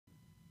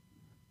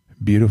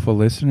Beautiful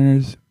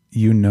listeners,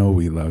 you know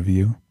we love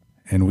you,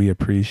 and we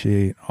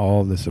appreciate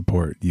all the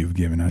support you've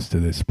given us to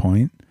this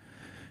point.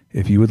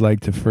 If you would like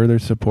to further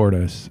support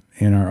us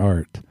in our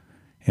art,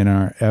 in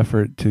our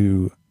effort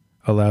to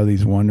allow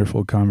these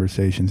wonderful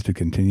conversations to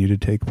continue to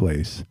take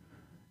place,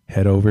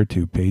 head over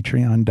to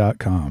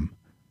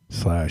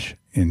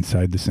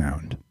patreon.com/Inside the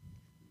Sound.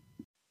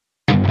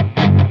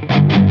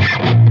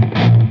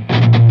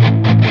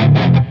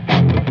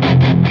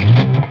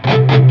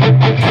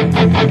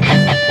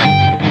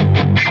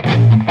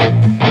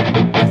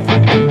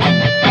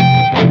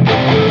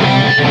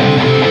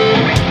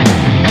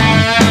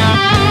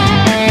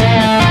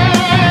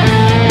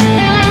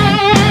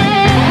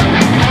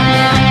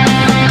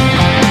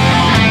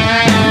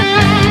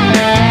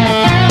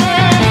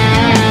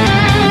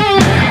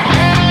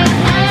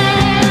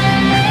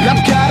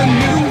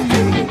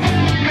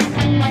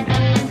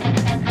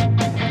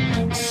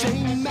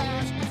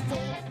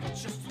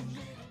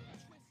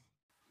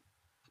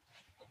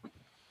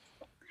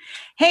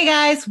 Hey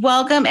guys,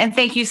 welcome and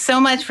thank you so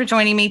much for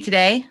joining me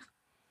today.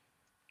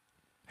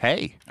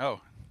 Hey.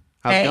 Oh,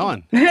 how's it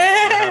going? We're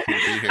happy to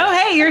be here. Oh,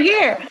 hey, you're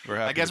here.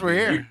 I guess we're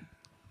here.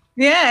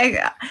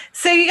 Yeah.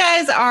 So you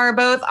guys are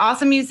both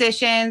awesome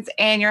musicians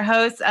and you're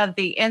hosts of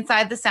the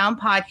Inside the Sound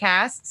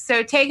podcast.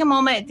 So take a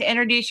moment to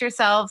introduce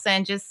yourselves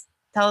and just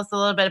tell us a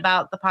little bit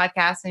about the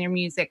podcast and your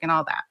music and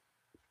all that.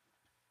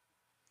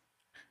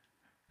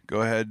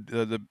 Go ahead.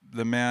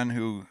 The man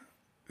who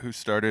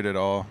started it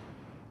all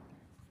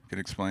could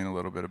explain a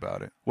little bit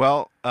about it.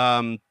 Well,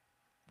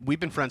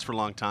 we've been friends for a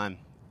long time,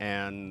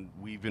 and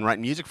we've been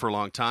writing music for a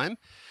long time.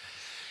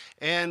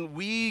 And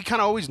we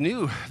kind of always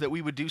knew that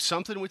we would do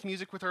something with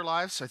music with our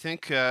lives. I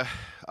think we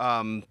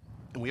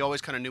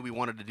always kind of knew we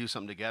wanted to do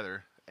something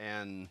together.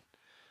 And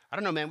I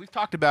don't know, man, we've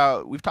talked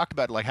about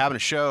like having a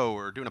show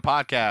or doing a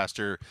podcast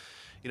or,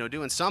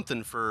 doing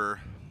something for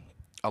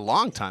a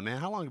long time, man.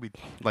 How long have we,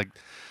 like,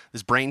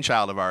 this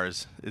brainchild of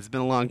ours? It's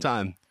been a long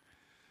time.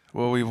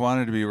 Well, we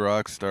wanted to be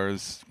rock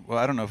stars. Well,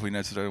 I don't know if we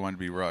necessarily wanted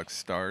to be rock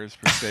stars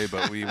per se,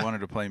 but we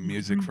wanted to play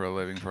music for a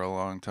living for a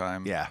long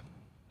time. Yeah,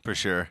 for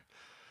sure.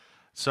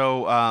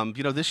 So,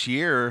 this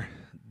year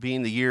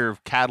being the year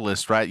of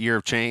catalyst, right? Year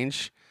of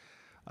change,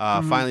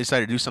 finally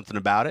decided to do something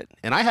about it.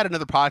 And I had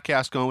another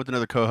podcast going with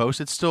another co-host.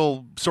 It's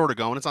still sort of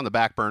going. It's on the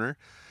back burner,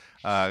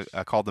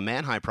 called the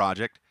Man High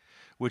Project,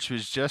 which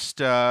was just,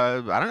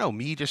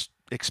 me just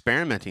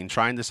experimenting,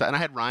 trying this out. And I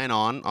had Ryan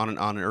on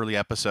an early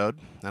episode,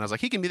 and I was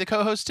like, he can be the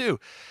co-host too.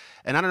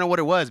 And I don't know what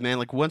it was, man.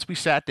 Like, once we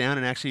sat down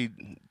and actually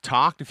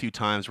talked a few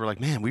times, we're like,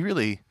 man,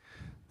 we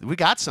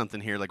got something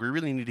here. Like, we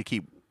really need to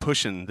keep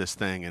pushing this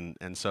thing.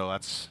 And so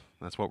that's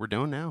what we're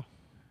doing now.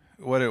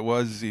 What it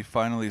was is he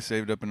finally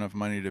saved up enough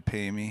money to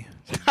pay me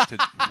to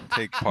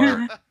take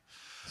part.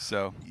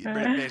 So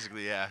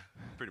basically, yeah,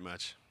 pretty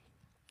much.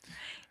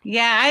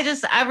 Yeah,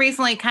 I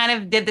recently kind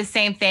of did the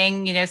same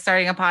thing,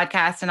 starting a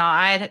podcast and all.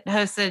 I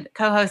had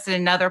co-hosted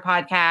another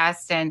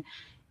podcast, and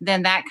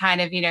then that kind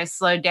of,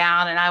 slowed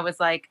down. And I was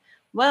like,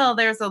 well,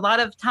 there's a lot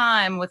of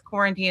time with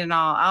quarantine and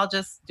all. I'll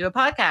just do a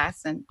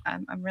podcast, and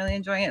I'm really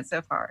enjoying it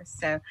so far.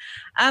 So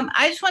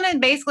I just want to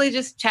basically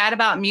just chat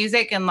about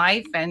music and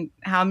life and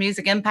how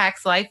music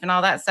impacts life and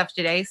all that stuff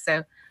today.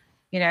 So,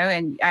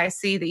 and I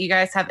see that you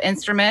guys have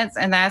instruments,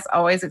 and that's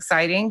always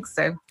exciting.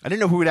 So I didn't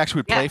know who would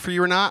actually play for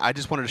you or not. I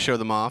just wanted to show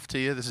them off to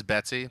you. This is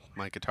Betsy,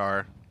 my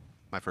guitar,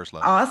 my first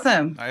love.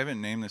 Awesome. I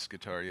haven't named this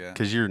guitar yet.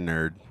 Because you're a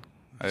nerd.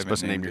 You're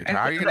supposed to name your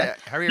guitar.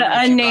 How are you the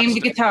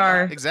unnamed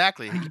guitar?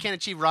 Exactly. You can't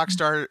achieve rock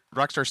star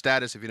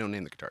status if you don't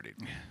name the guitar, dude.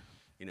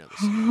 You know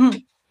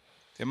this.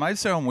 It might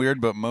sound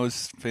weird, but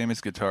most famous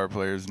guitar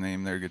players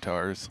name their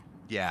guitars.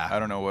 Yeah. I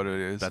don't know what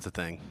it is. That's a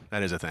thing.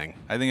 That is a thing.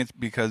 I think it's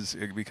because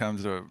it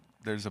becomes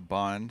there's a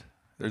bond,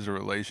 there's a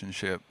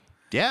relationship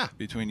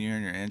between you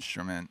and your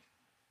instrument,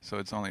 so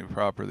it's only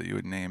proper that you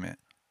would name it.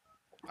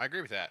 I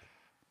agree with that.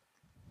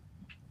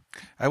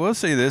 I will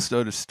say this,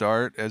 though, to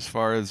start, as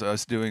far as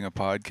us doing a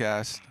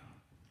podcast,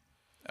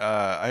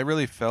 I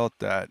really felt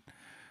that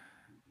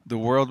the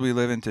world we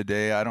live in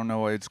today, I don't know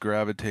why it's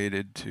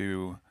gravitated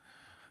to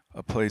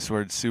a place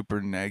where it's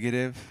super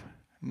negative.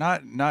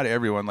 Not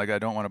everyone, like I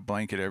don't want to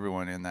blanket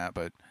everyone in that,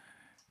 but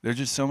there's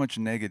just so much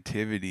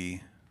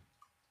negativity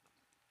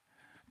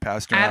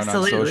passed around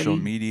on social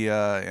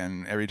media,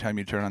 and every time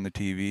you turn on the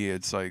TV,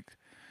 it's like,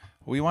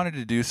 we wanted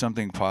to do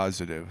something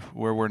positive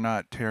where we're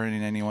not tearing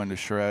anyone to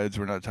shreds.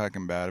 We're not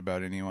talking bad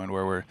about anyone,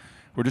 where we're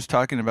just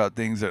talking about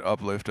things that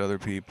uplift other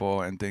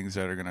people and things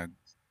that are going to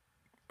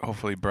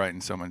hopefully brighten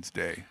someone's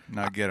day,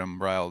 not get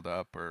them riled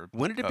up or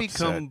When did it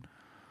upset.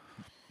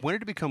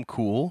 become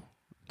cool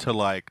to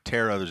like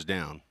tear others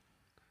down?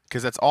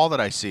 Because that's all that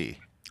I see.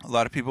 A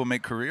lot of people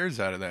make careers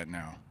out of that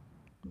now.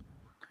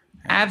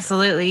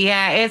 Absolutely.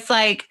 Yeah. It's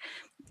like,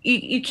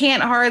 you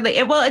can't hardly,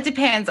 it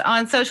depends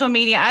on social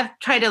media. I've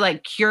tried to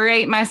like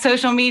curate my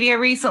social media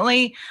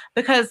recently,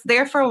 because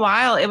there for a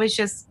while, it was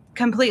just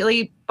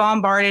completely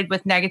bombarded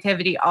with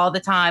negativity all the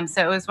time.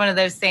 So it was one of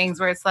those things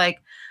where it's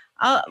like,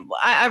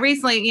 I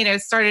recently,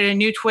 started a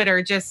new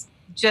Twitter just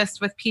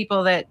with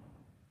people that,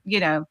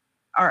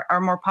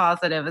 are more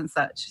positive and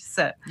such.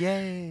 So,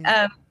 Yay.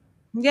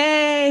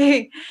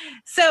 yay.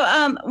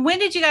 So, when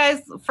did you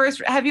guys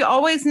first, have you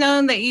always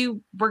known that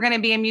you were going to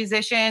be a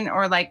musician,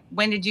 or like,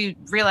 when did you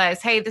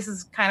realize, hey, this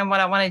is kind of what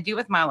I want to do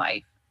with my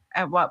life?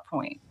 At what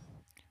point?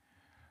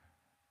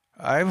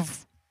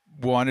 I've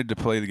wanted to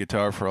play the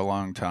guitar for a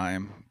long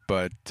time,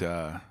 but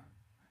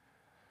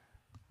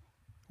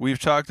we've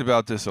talked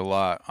about this a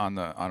lot on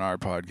our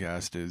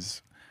podcast.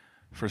 Is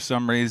for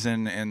some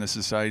reason in the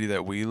society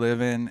that we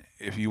live in,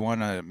 if you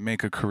want to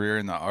make a career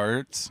in the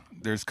arts,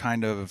 there's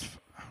kind of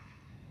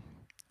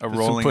a There's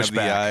rolling some of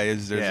the pushback.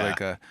 eyes. There's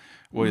Yeah.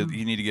 like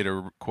you need to get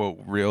a quote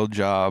real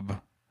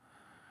job,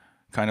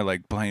 kind of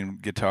like playing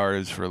guitar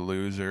is for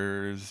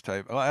losers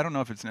type. Well, I don't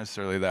know if it's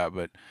necessarily that,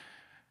 but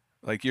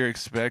like you're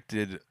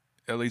expected,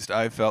 at least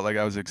I felt like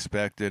I was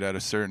expected at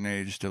a certain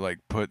age to like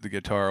put the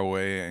guitar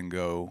away and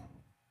go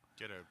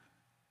Get a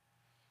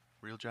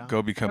real job.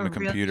 become A a real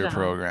computer job.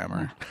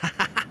 programmer.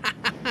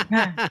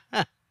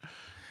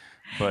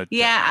 But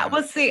Yeah,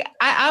 well, see,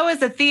 I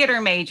was a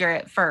theater major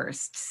at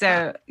first.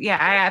 So, yeah,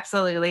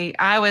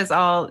 I was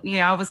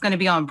I was going to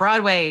be on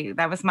Broadway.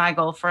 That was my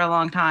goal for a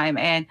long time.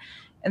 And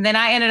then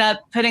I ended up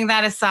putting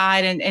that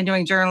aside and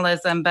doing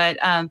journalism. But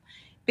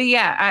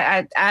yeah,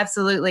 I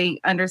absolutely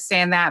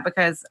understand that,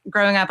 because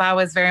growing up, I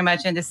was very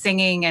much into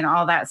singing and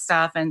all that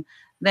stuff. And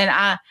then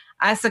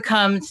I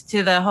succumbed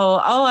to the whole,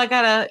 I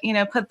gotta,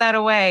 put that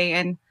away.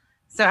 And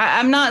so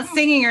I'm not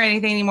singing or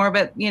anything anymore,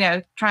 but,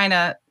 trying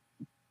to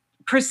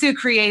pursue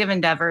creative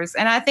endeavors.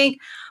 And I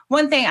think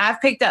one thing I've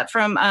picked up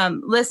from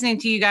listening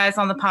to you guys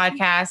on the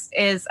podcast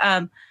is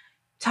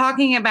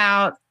talking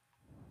about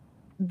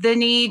the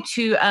need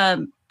to,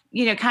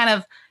 kind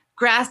of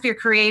grasp your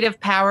creative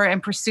power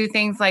and pursue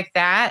things like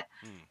that.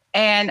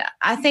 And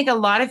I think a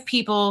lot of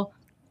people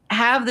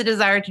have the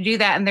desire to do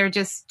that, and they're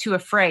just too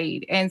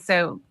afraid. And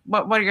so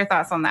what are your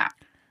thoughts on that?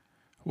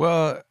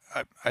 well,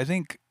 I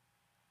think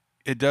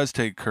it does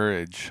take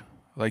courage.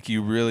 Like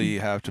you really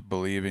have to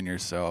believe in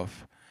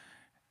yourself,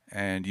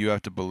 and you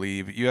have to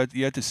believe you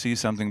have to see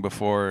something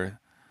before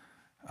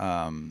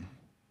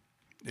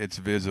it's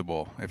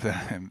visible, if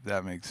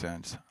that makes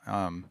sense.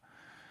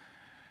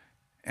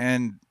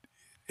 And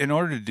in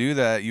order to do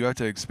that, you have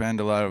to expend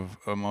a lot of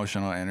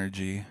emotional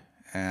energy,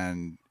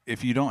 and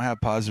if you don't have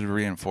positive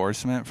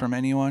reinforcement from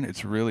anyone,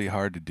 it's really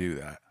hard to do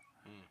that.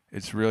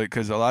 It's really,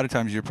 because a lot of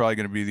times you're probably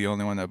going to be the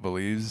only one that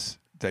believes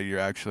that you're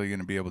actually going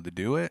to be able to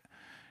do it.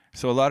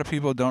 So a lot of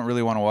people don't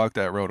really want to walk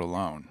that road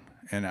alone,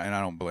 and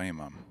I don't blame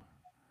them.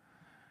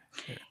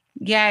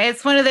 Yeah,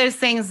 it's one of those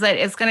things that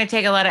it's going to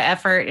take a lot of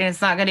effort, and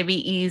it's not going to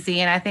be easy.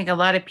 And I think a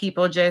lot of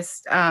people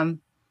just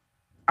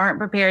aren't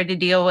prepared to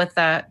deal with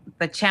the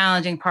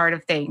challenging part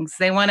of things.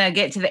 They want to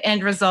get to the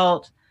end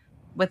result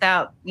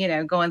without,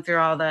 going through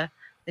all the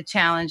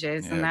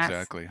challenges. Yeah, And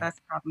exactly. that's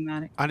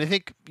problematic. And I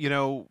think,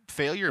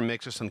 failure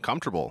makes us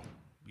uncomfortable.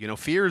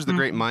 Fear is the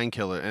great Mhm. mind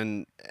killer.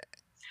 And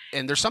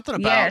there's something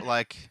about Yes.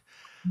 like,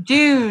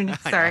 Dune. I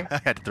know, Sorry.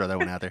 I had to throw that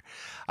one out there.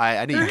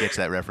 I didn't get to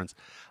that reference.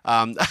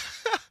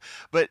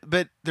 But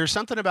there's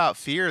something about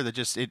fear that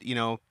just,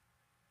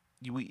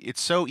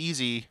 it's so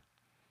easy.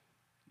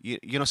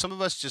 Some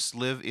of us just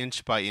live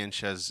inch by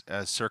inch as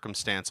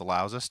circumstance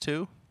allows us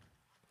to.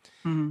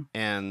 Mhm.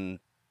 And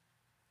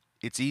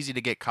it's easy to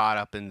get caught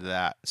up into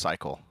that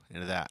cycle,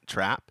 into that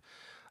trap.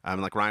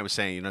 Like Ryan was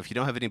saying, if you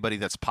don't have anybody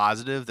that's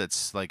positive,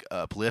 that's like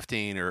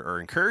uplifting or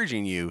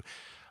encouraging you,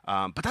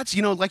 but that's,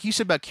 like you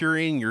said about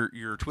curating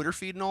your Twitter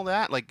feed and all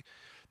that, like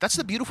that's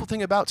the beautiful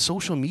thing about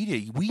social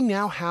media. We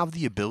now have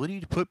the ability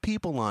to put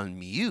people on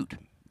mute,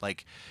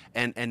 like,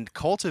 and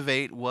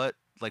cultivate what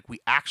like we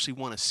actually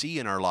want to see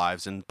in our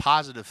lives and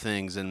positive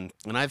things. And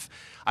I've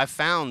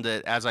found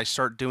that as I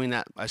started doing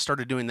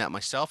that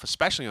myself,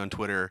 especially on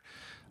Twitter,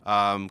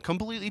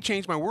 completely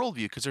changed my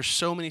worldview, because there's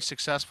so many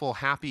successful,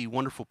 happy,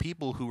 wonderful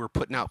people who are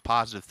putting out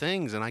positive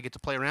things, and I get to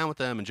play around with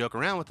them and joke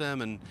around with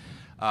them, and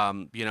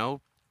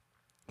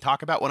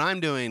talk about what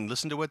I'm doing,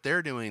 listen to what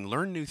they're doing,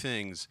 learn new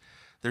things.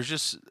 There's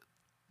just,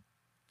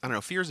 I don't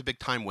know, fear is a big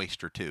time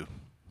waster too.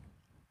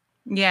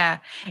 Yeah.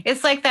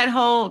 It's like that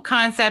whole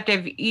concept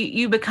of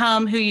you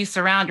become who you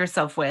surround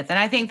yourself with. And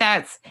I think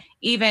that's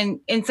even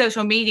in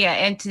social media.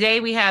 And today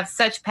we have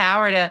such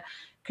power to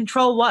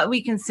control what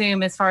we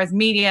consume as far as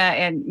media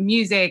and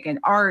music and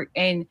art.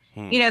 And,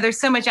 there's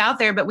so much out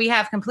there, but we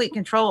have complete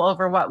control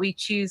over what we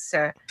choose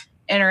to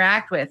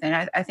interact with.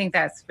 And I think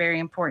that's very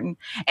important.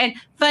 And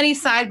funny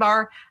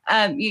sidebar,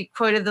 you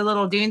quoted the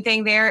little Dune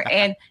thing there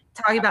and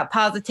talking about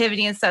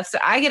positivity and stuff. So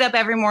I get up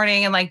every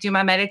morning and like do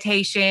my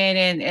meditation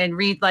and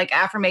read like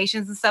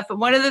affirmations and stuff. But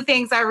one of the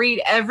things I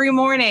read every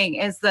morning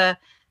is that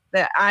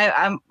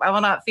I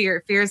will not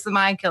fear. Fear is the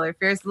mind killer.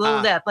 Fear is the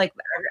little death. Like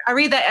I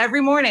read that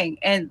every morning,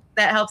 and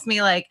that helps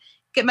me like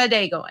get my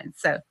day going.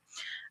 So,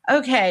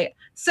 okay.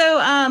 So,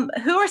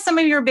 who are some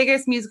of your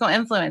biggest musical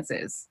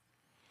influences?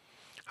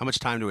 How much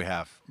time do we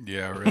have?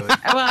 Yeah, really. Well,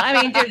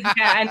 I mean,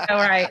 I know,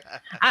 right?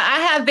 I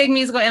have big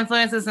musical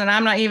influences, and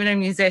I'm not even a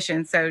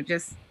musician. So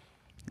just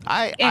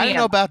I any don't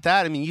know of them. about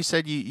that. I mean, you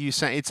said you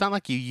sang. It's not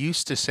like you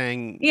used to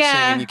sing and you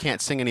Yeah.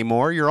 can't sing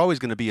anymore. You're always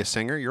going to be a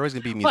singer. You're always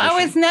going to be a Well, I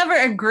was musician. never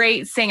a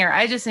great singer.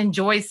 I just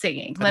enjoy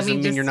singing. That Let me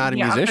doesn't mean you're just, not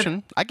a I'll put,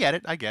 musician. I get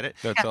it. I get it.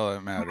 That's all that yeah.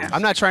 I'm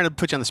matters. not trying to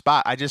put you on the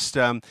spot. I just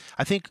I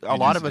think a You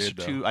lot just of us are did,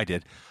 though. too. I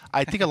did.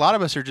 I think a lot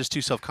of us are just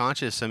too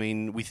self-conscious. I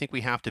mean, we think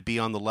we have to be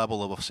on the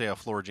level of, say, a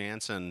Floor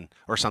Jansen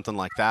or something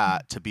like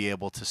that to be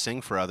able to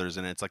sing for others,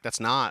 and it's like that's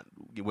not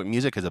what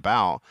music is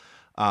about.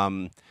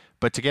 Um,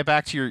 but to get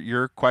back to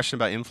your question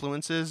about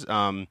influences,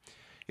 I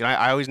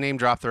always name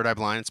drop Third Eye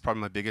Blind. It's probably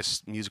my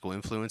biggest musical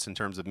influence in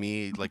terms of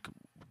me like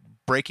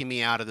breaking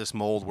me out of this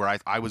mold where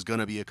I was going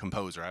to be a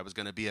composer. I was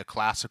going to be a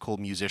classical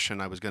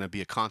musician. I was going to be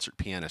a concert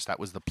pianist. That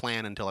was the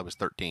plan until I was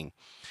 13.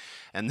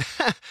 And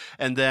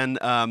and then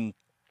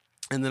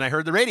and then I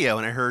heard the radio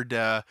and I heard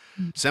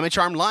Semi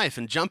Charmed Life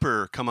and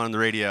Jumper come on the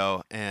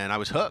radio and I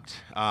was hooked.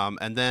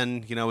 And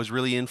then, was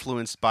really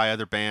influenced by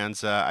other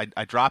bands. I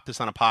dropped this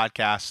on a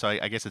podcast, so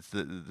I guess it's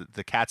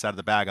the cat's out of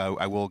the bag.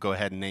 I will go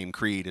ahead and name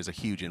Creed as a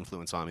huge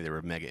influence on me. They were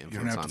a mega You don't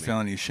influence have on to me. feel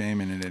any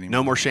shame in it anymore.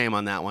 No more shame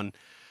on that one.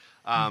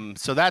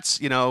 So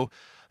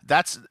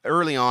that's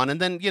early on, and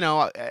then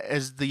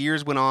as the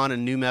years went on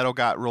and new metal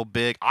got real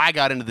big, I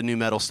got into the new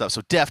metal stuff.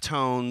 So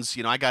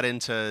Deftones, I got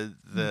into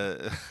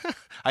the,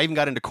 I even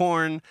got into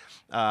Korn,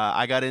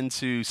 I got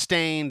into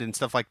Stained and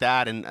stuff like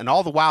that, and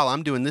all the while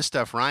I'm doing this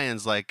stuff.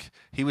 Ryan's like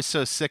he was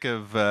so sick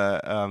of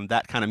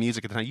that kind of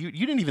music at the time. You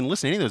didn't even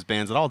listen to any of those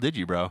bands at all, did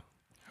you, bro?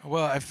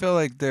 Well, I feel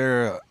like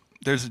there's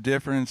a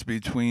difference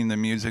between the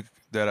music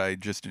that I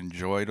just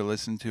enjoy to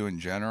listen to in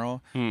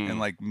general and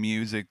like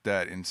music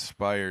that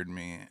inspired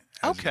me.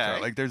 As a child.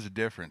 Okay. Like there's a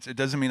difference. It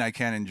doesn't mean I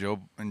can't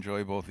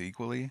enjoy both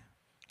equally.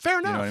 Fair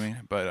You know enough. what I mean?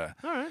 But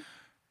All right.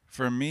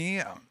 for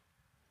me,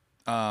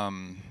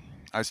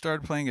 I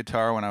started playing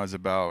guitar when I was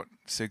about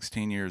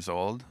 16 years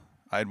old.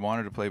 I'd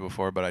wanted to play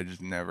before, but I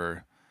just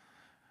never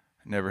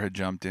had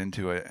jumped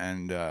into it.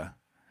 And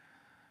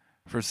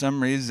for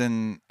some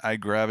reason, I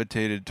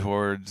gravitated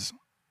towards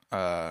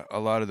a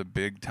lot of the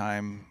big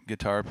time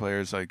guitar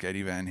players, like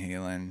Eddie Van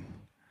Halen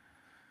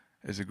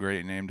is a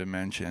great name to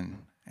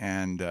mention.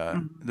 And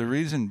the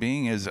reason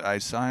being is I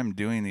saw him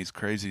doing these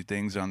crazy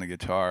things on the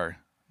guitar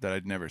that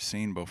I'd never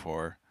seen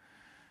before.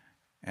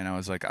 And I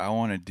was like, I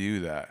want to do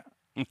that.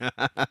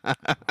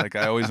 Like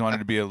I always wanted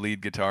to be a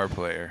lead guitar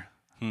player.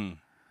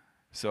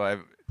 So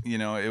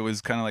it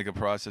was kind of like a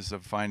process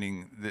of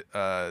finding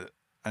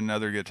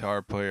another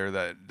guitar player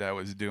that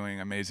was doing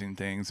amazing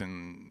things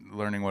and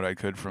learning what I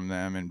could from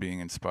them and being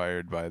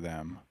inspired by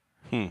them.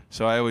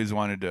 So I always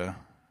wanted to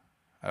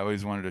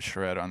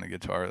shred on the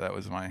guitar. That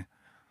was my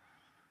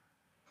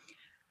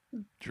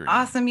dream.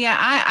 Awesome. Yeah.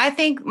 I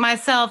think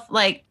myself,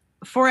 like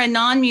for a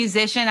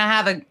non-musician, I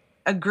have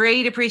a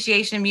great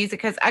appreciation of music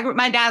because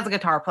my dad's a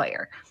guitar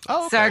player.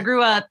 Oh, So I okay.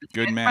 grew up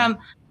Good man.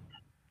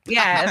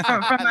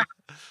 from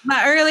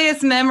my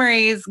earliest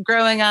memories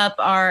growing up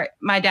are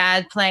my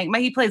dad playing,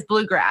 he plays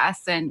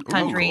bluegrass and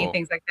country cool. and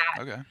things like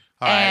that. Okay. All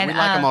right. And, We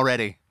like them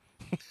already.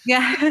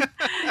 Yeah.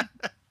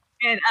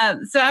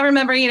 And so I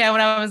remember, when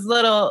I was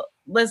little,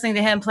 listening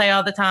to him play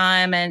all the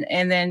time and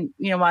then,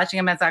 watching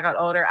him as I got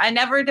older.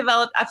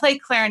 I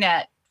played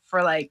clarinet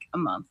for like a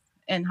month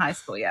in high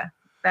school. Yeah.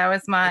 That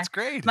was That's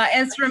great. my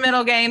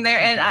instrumental game there.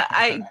 And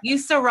I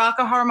used to rock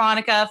a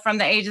harmonica from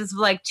the ages of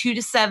like 2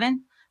 to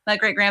 7. My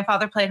great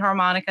grandfather played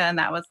harmonica and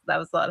that was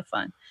a lot of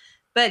fun.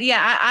 But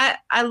yeah,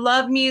 I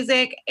love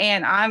music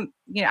and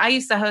I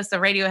used to host a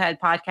Radiohead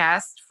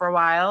podcast for a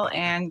while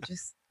and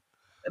just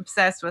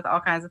obsessed with all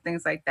kinds of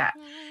things like that.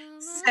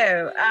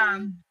 So,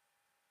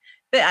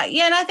 but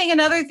yeah, and I think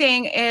another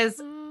thing is,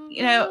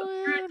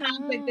 through times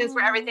like this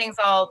where everything's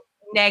all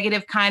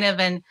negative kind of,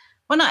 and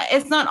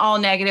it's not all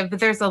negative, but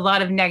there's a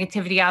lot of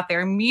negativity out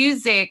there.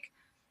 Music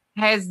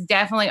has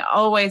definitely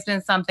always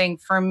been something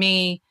for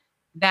me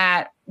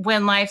that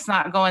when life's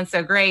not going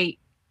so great,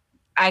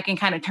 I can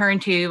kind of turn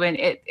to and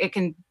it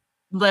can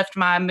lift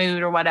my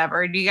mood or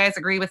whatever. Do you guys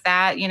agree with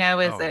that? We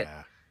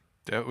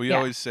We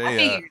always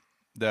say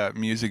that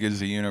music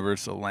is a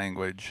universal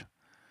language.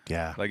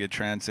 Yeah. Like it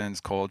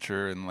transcends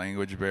culture and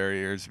language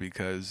barriers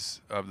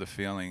because of the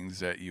feelings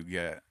that you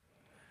get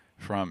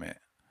from it.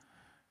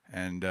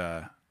 And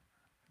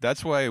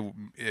that's why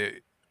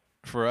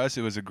for us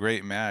it was a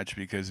great match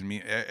because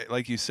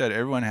like you said,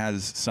 everyone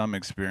has some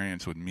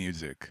experience with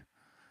music.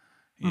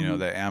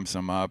 That amps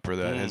them up or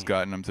that has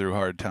gotten them through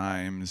hard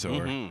times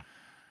or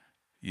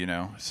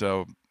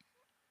so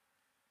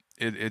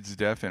it's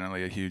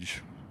definitely a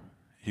huge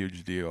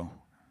deal.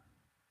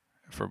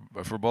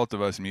 For both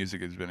of us,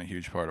 music has been a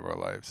huge part of our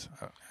lives.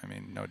 I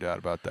mean, no doubt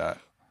about that.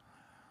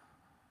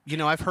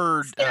 I've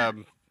heard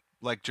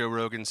like Joe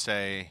Rogan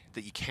say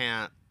that you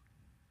can't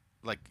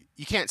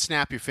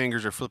snap your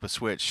fingers or flip a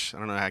switch. I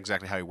don't know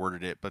exactly how he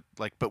worded it, but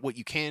what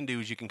you can do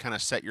is you can kind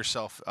of set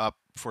yourself up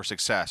for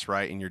success,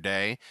 right, in your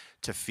day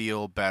to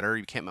feel better.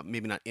 You can't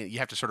maybe not. You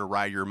have to sort of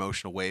ride your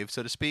emotional wave,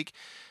 so to speak.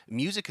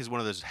 Music is one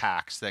of those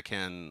hacks that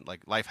can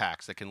life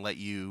hacks that can let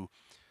you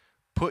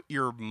put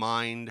your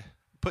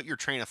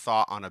train of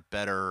thought on a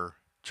better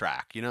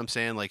track. You know what I'm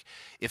saying? Like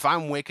if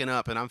I'm waking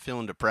up and I'm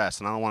feeling depressed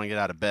and I don't want to get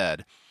out of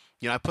bed,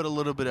 I put a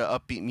little bit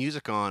of upbeat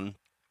music on,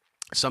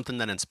 something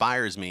that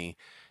inspires me.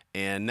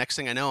 And next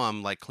thing I know,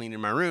 I'm like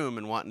cleaning my room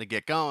and wanting to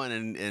get going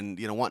and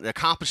wanting to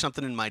accomplish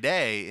something in my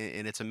day.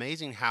 And it's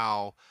amazing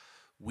how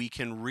we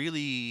can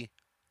really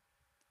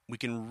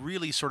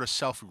sort of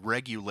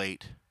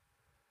self-regulate.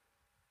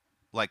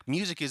 Like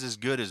music is as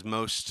good as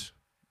most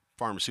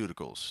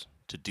pharmaceuticals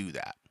to do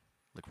that.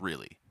 Like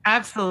really.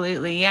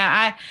 Absolutely.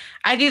 Yeah.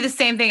 I do the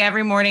same thing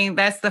every morning.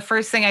 That's the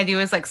first thing I do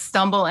is like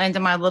stumble into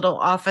my little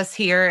office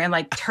here and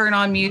like turn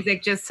on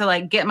music just to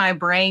like get my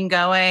brain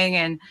going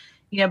and,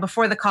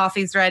 before the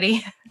coffee's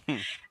ready.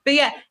 But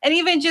yeah. And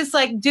even just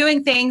like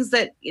doing things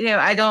that,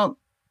 I don't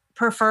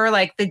prefer,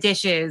 like the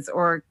dishes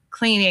or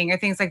cleaning or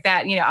things like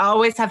that. I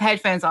always have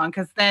headphones on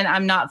because then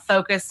I'm not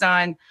focused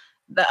on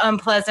the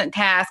unpleasant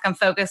task. I'm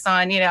focused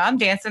on, I'm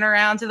dancing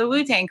around to the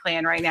Wu-Tang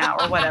Clan right now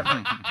or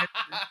whatever.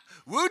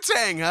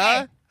 Wu-Tang,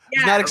 huh?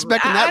 Yeah, Not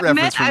expecting that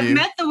reference from you. I've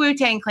met the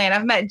Wu-Tang Clan.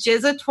 I've met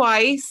Jizza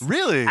twice.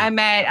 Really? I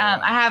met.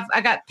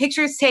 I got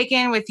pictures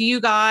taken with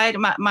you, God,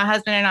 my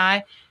husband and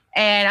I,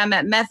 and I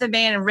met Method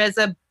Man and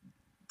RZA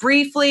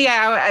briefly.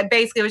 I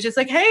basically was just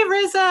like, "Hey,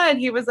 RZA," and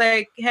he was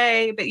like,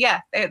 "Hey," but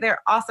yeah, they're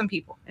awesome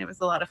people. It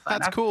was a lot of fun.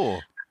 That's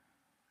cool.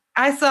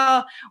 We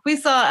saw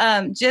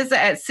Jizza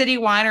at City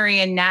Winery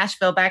in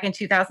Nashville back in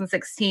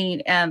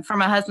 2016 for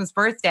my husband's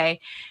birthday,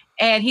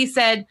 and he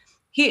said.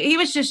 He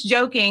was just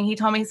joking. He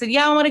told me, he said,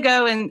 yeah, I want to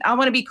go and I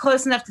want to be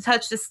close enough to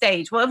touch the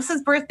stage. Well, it was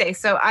his birthday.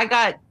 So I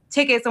got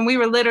tickets and we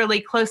were literally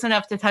close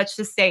enough to touch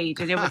the stage.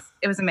 And it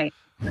was amazing.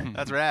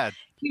 That's rad.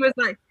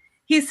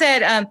 He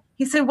said,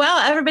 well,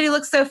 everybody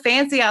looks so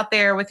fancy out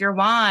there with your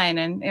wine.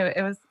 And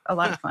it was a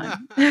lot of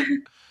fun.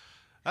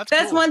 That's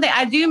cool. One thing.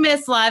 I do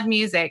miss live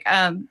music.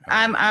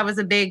 I was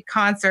a big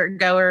concert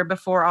goer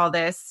before all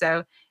this.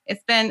 So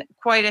it's been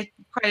quite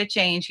a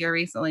change here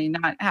recently,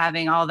 not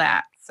having all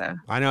that. So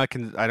I know I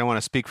don't want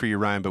to speak for you,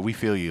 Ryan, but we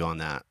feel you on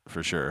that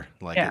for sure.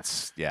 Like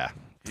it's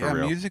for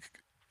real. Music.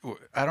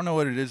 I don't know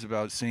what it is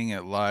about seeing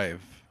it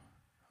live.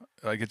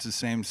 Like it's the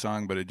same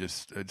song, but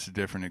it's a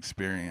different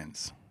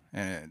experience,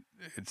 and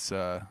it's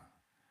I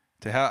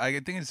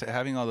think it's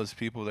having all those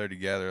people there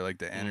together, like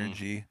the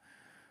energy,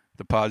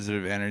 the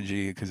positive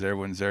energy, because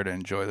everyone's there to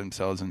enjoy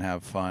themselves and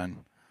have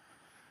fun.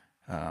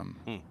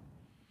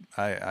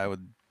 I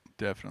would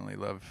definitely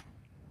love.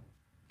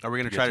 Are we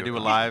going to try to do a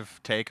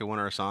live take of one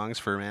of our songs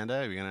for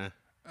Amanda? Are we going to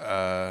you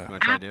want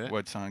to try to do it?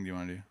 What song do you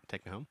want to do?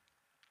 Take Me Home?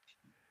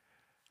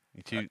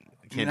 You can't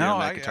do it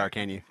on that guitar,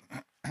 can you?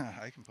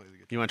 I can play the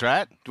guitar. You want to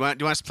try it? Do you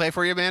want us to play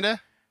for you,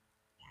 Amanda?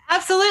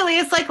 Absolutely.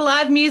 It's like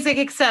live music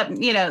except,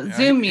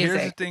 Zoom music.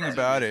 Here's the thing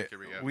about it.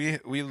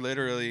 We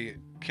literally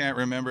can't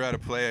remember how to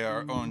play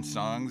our own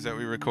songs that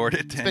we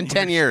recorded 10 It's been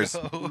 10 years.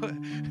 Well,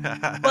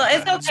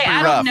 it's okay.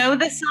 I don't know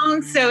the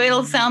song, so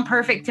it'll sound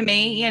perfect to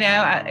me. It'll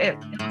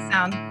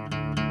sound...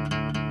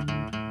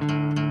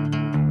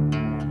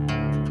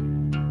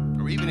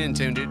 Are we even in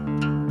tune, dude?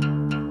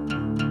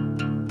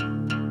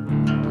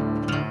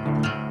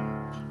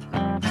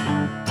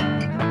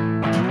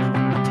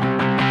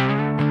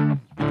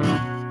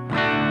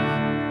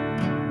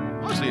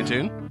 Mostly in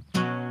tune.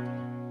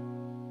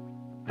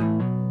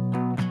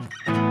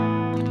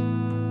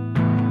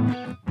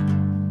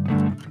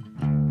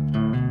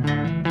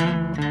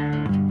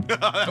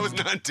 That was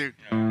not in tune.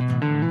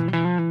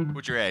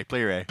 What's your A? Play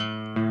your A.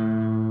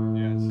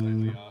 Yeah,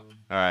 slightly off.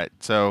 All right,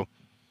 so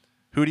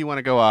who do you want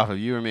to go off of,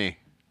 you or me?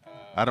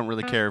 I don't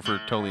really care if we're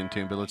totally in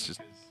tune, but let's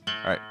just... All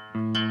right.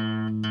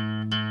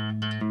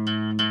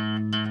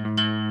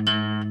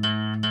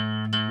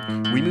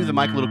 We move the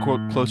mic a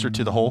little closer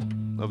to the hole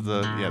of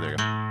the... Yeah, there you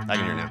go. I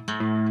can hear now.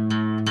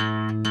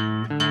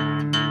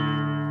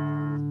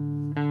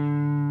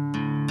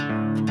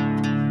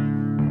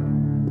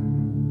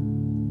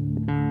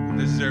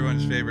 This is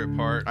everyone's favorite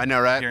part. I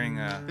know, right? Hearing,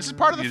 this is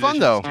part of the fun,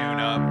 though. Tune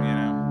up,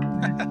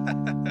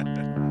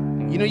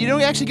 You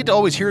don't actually get to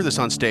always hear this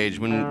on stage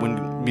when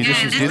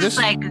musicians do this. Is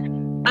like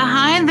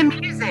behind the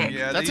music.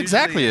 Yeah, that's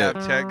exactly it.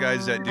 Have tech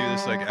guys that do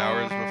this like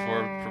hours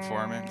before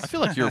performance. I feel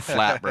like you're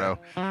flat, bro.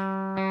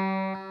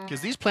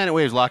 Because these Planet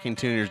Waves locking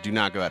tuners do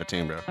not go out of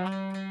tune, bro.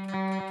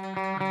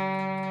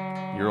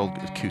 Your old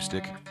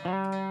acoustic.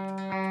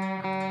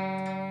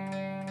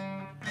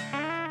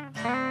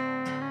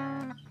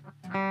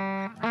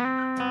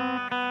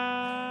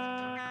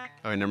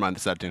 Oh, never mind.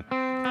 That's that tune.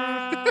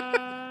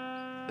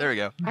 There we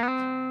go.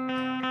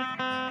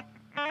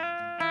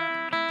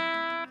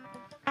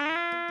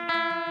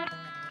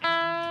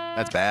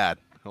 That's bad.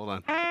 Hold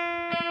on.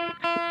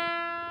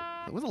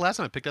 When was the last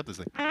time I picked up this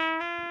thing?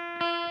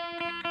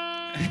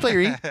 Did you play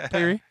your E? Play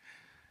your E?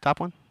 Top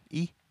one?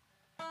 E?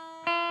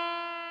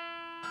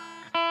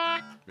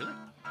 Really?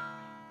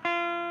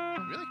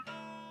 Really?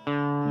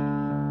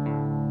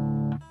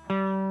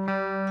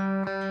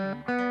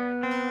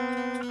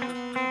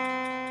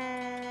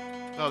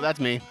 Oh, that's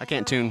me. I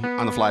can't tune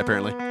on the fly,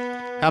 apparently.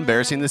 How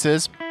embarrassing this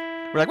is.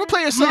 We're like, we'll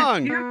play a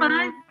song. You're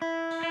fine.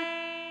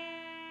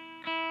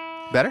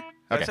 Better?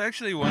 That's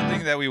actually one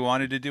thing that we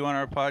wanted to do on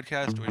our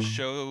podcast was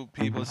show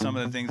people some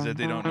of the things that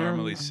they don't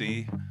normally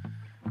see.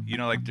 You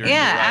know, like during the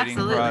writing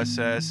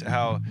process,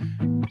 how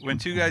when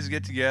two guys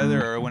get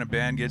together or when a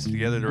band gets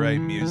together to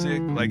write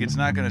music, like it's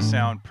not going to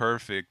sound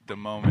perfect the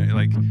moment.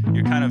 Like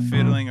you're kind of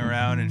fiddling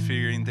around and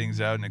figuring things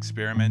out and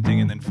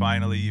experimenting, and then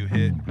finally you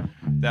hit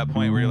that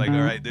point where you're like,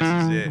 all right, this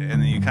is it,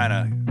 and then you kind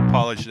of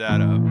polish that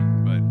up.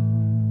 But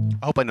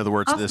I hope I know the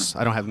words to this.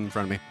 I don't have them in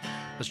front of me.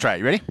 Let's try it.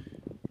 You ready?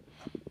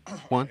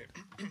 1,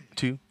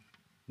 2,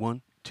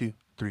 1, 2,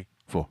 3,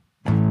 4.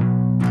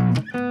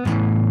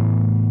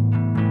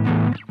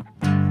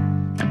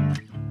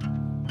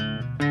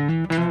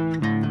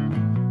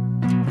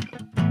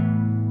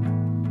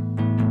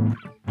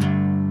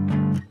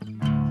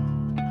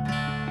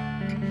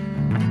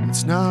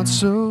 It's not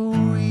so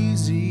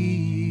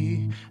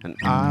easy, and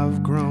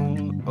I've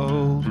grown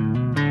old.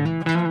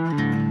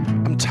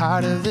 I'm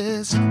tired of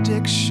this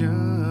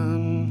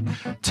addiction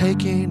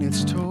taking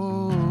its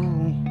toll.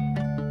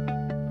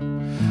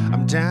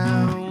 I'm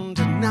down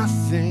to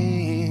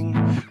nothing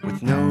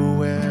with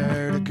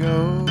nowhere to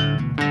go.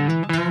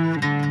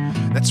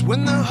 That's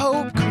when the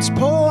hope comes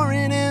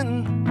pouring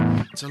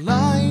in to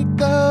light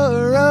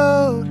the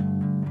road.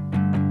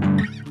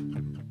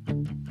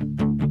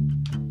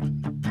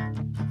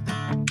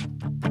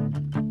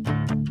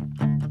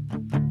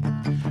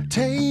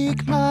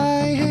 Take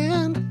my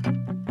hand,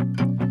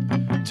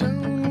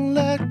 don't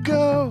let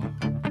go.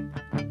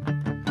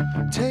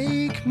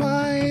 Take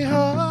my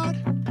heart,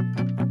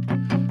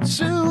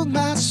 soothe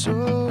my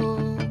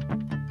soul.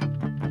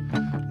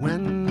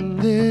 When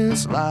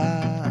this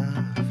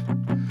life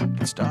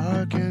gets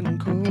dark and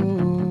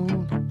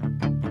cold,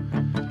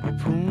 you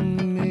pull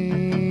me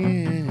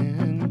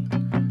in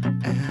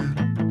and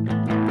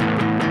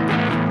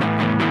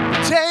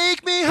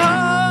take me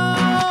home.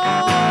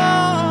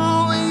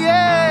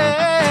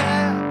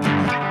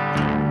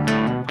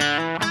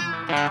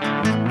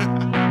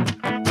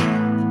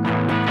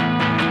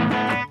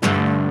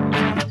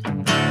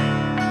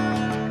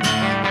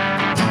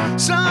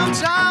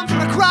 Sometimes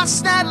when I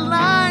cross that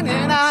line,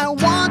 and I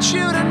want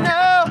you to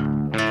know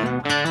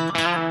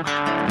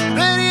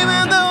that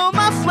even though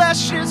my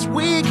flesh is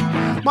weak,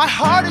 my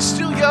heart is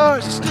still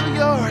yours, it's still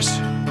yours.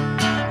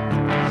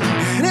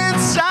 And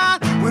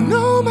inside, when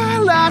all my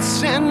lights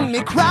send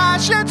me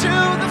crashing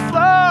to the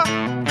floor,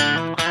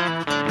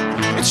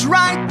 it's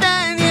right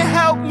then you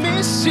help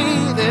me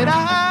see that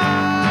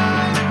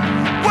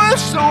I'm worth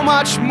so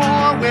much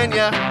more when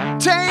you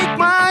take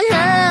my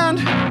hand.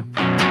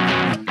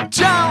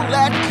 Don't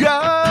let go.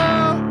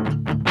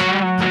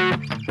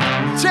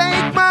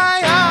 Take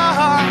my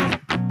heart,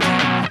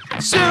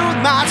 soothe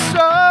my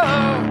soul.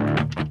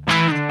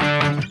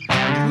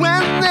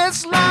 When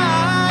this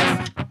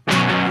life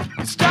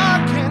is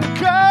dark and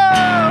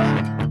cold,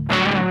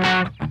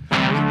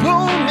 you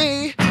pull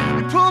me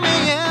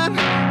in,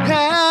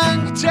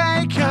 and you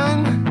take on.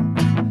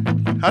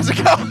 How's it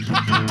go?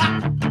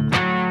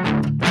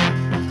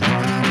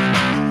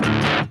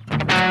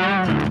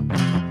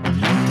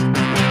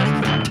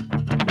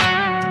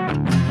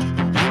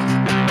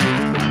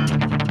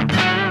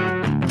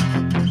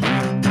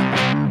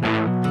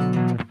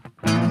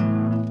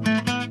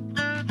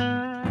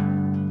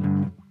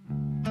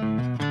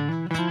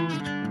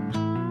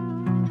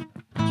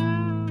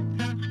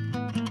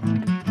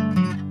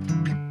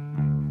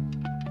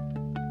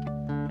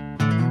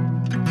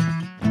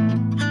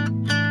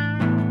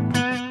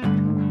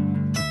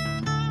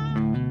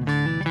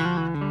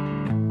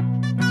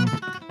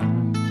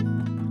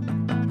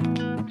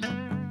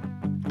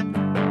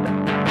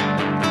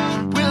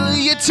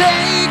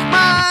 Take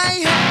my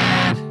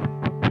hand,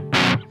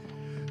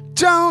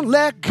 don't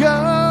let go.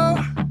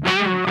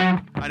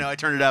 I know, I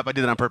turned it up. I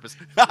did it on purpose.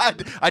 I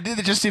did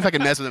it just to see if I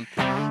could mess with him.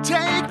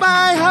 Take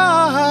my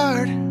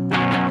heart,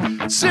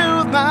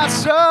 soothe my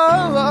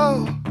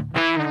soul.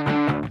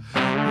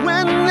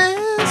 When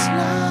this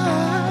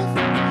life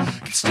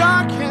gets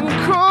dark and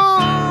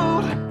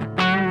cold,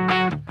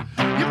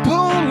 you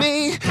pull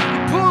me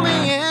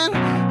in,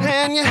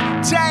 and you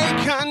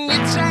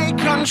take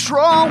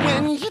control.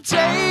 When you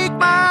take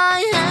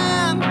my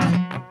hand,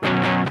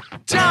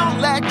 don't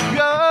let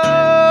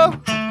go.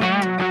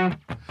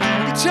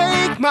 You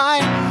take my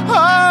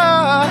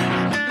heart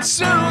and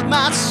soothe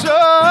my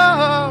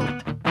soul.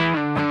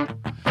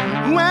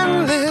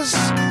 When this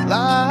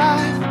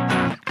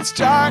life gets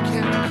dark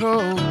and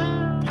cold,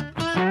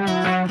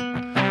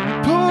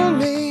 pull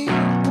me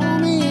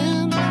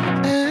in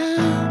and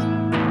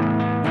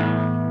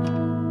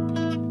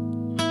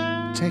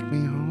take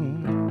me home.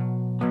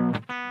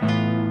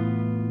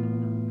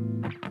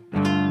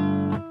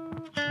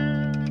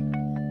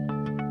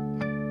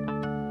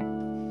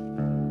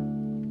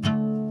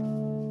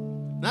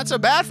 Not so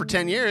bad for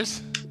 10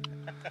 years.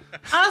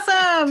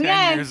 Awesome.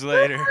 10 years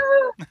later.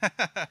 I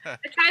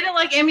tried to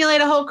like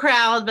emulate a whole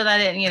crowd, but I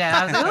didn't,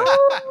 I was like,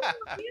 ooh,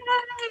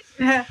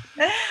 yeah.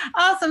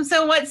 Awesome.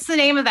 So what's the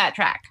name of that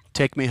track?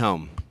 Take Me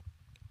Home.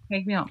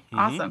 Take Me Home. Mm-hmm.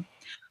 Awesome.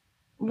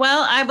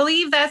 Well, I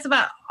believe that's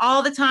about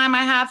all the time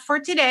I have for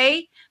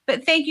today.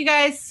 But thank you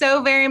guys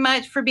so very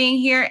much for being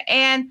here,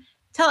 and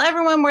tell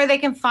everyone where they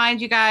can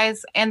find you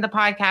guys and the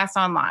podcast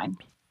online.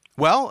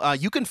 Well,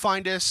 you can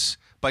find us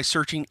by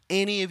searching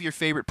any of your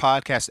favorite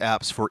podcast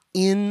apps for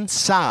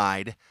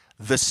Inside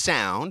the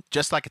Sound,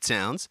 just like it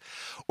sounds.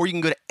 Or you can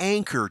go to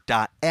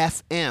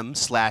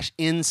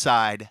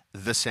anchor.fm/inside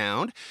the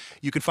sound.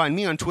 You can find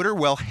me on Twitter,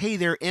 well, hey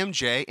there,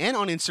 MJ, and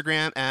on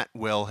Instagram at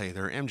well, hey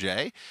there,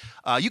 MJ.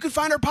 You can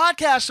find our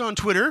podcast on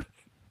Twitter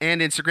and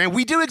Instagram.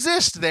 We do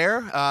exist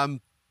there.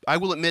 I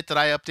will admit that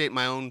I update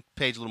my own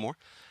page a little more.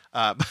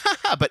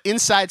 But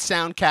Inside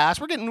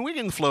Soundcast, we're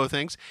getting the flow of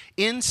things.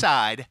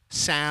 Inside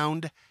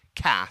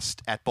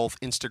Soundcast at both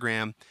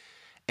Instagram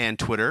and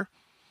Twitter.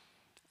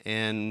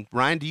 And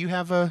Ryan, do you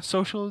have a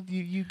social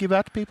you give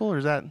out to people, or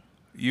is that?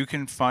 You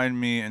can find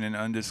me in an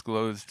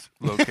undisclosed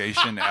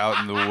location out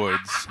in the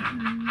woods.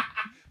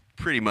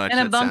 Pretty much. In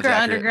a bunker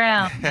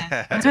underground.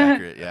 That's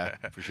accurate, yeah,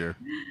 for sure.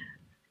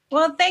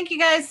 Well, thank you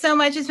guys so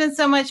much. It's been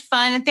so much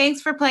fun. And thanks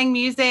for playing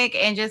music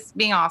and just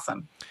being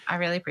awesome. I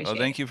really appreciate it.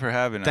 Well, thank you for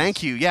having us.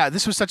 Thank you. Yeah,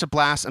 this was such a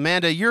blast.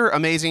 Amanda, you're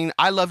amazing.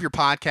 I love your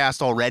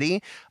podcast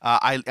already.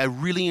 I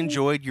really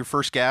enjoyed your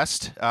first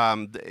guest.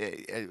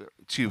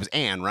 She was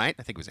Anne, right?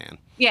 I think it was Anne.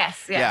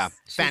 Yes. Yeah,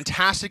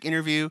 fantastic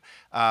interview.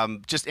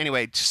 Just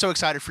so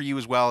excited for you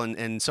as well,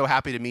 and so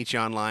happy to meet you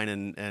online,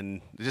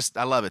 and just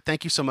I love it.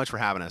 Thank you so much for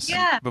having us.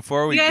 Yeah.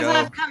 Before we you guys go, will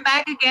have to come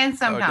back again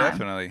sometime. Oh,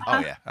 definitely. Oh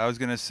yeah. I was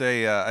gonna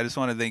say, I just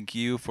want to thank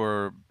you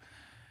for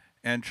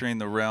entering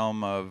the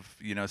realm of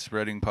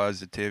spreading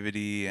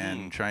positivity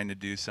and trying to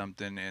do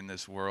something in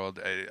this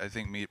world. I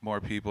think more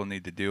people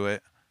need to do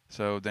it.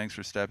 So thanks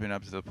for stepping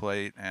up to the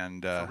plate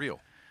and For real.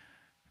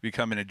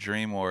 becoming a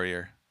dream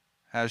warrior.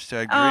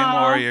 Hashtag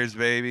Dream Warriors,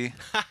 baby.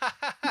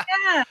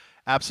 Yeah.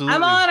 Absolutely.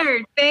 I'm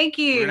honored. Thank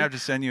you. We're gonna have to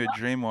send you a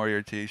Dream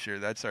Warrior T-shirt.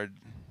 That's our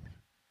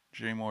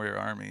Dream Warrior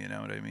Army. You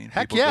know what I mean?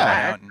 Heck People yeah. going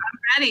out and-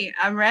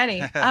 I'm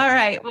ready. All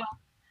right. Well,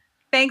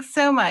 thanks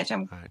so much.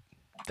 All right.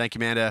 Thank you,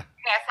 Amanda.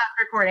 Yeah, stop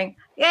recording.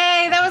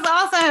 Yay, that was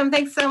awesome.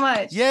 Thanks so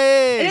much.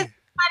 Yay. It is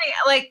funny.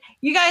 Like,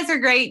 you guys are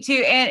great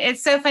too. And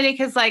it's so funny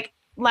because like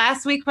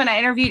last week when I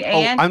interviewed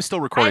Ann. I'm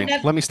still recording.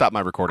 Let me stop my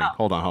recording.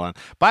 Hold on.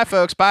 Bye,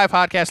 folks. Bye,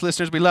 podcast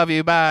listeners. We love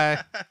you.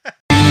 Bye.